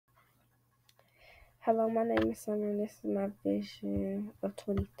Hello, my name is Summer, and this is my vision of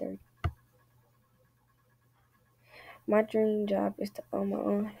 2030. My dream job is to own my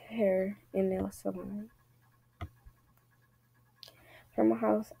own hair and nail salon. From a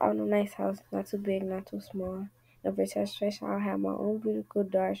house, I want a nice house, not too big, not too small. No registration, I'll have my own beautiful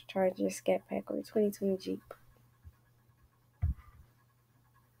Dodge Charger, Scat Pack, or 2020 Jeep.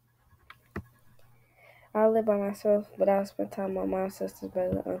 I'll live by myself, but I'll spend time with my mom, sisters,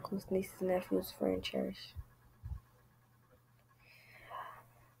 brothers, uncles, nieces, nephews, friends, cherish.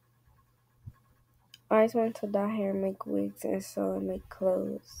 I always wanted to dye hair, make wigs, and sew and make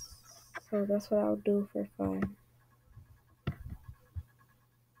clothes. So that's what I'll do for fun.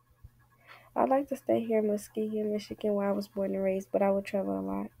 I'd like to stay here in Muskegon, Michigan, where I was born and raised, but I would travel a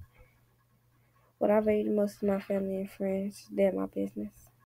lot. What I value the most is my family and friends. They're my business.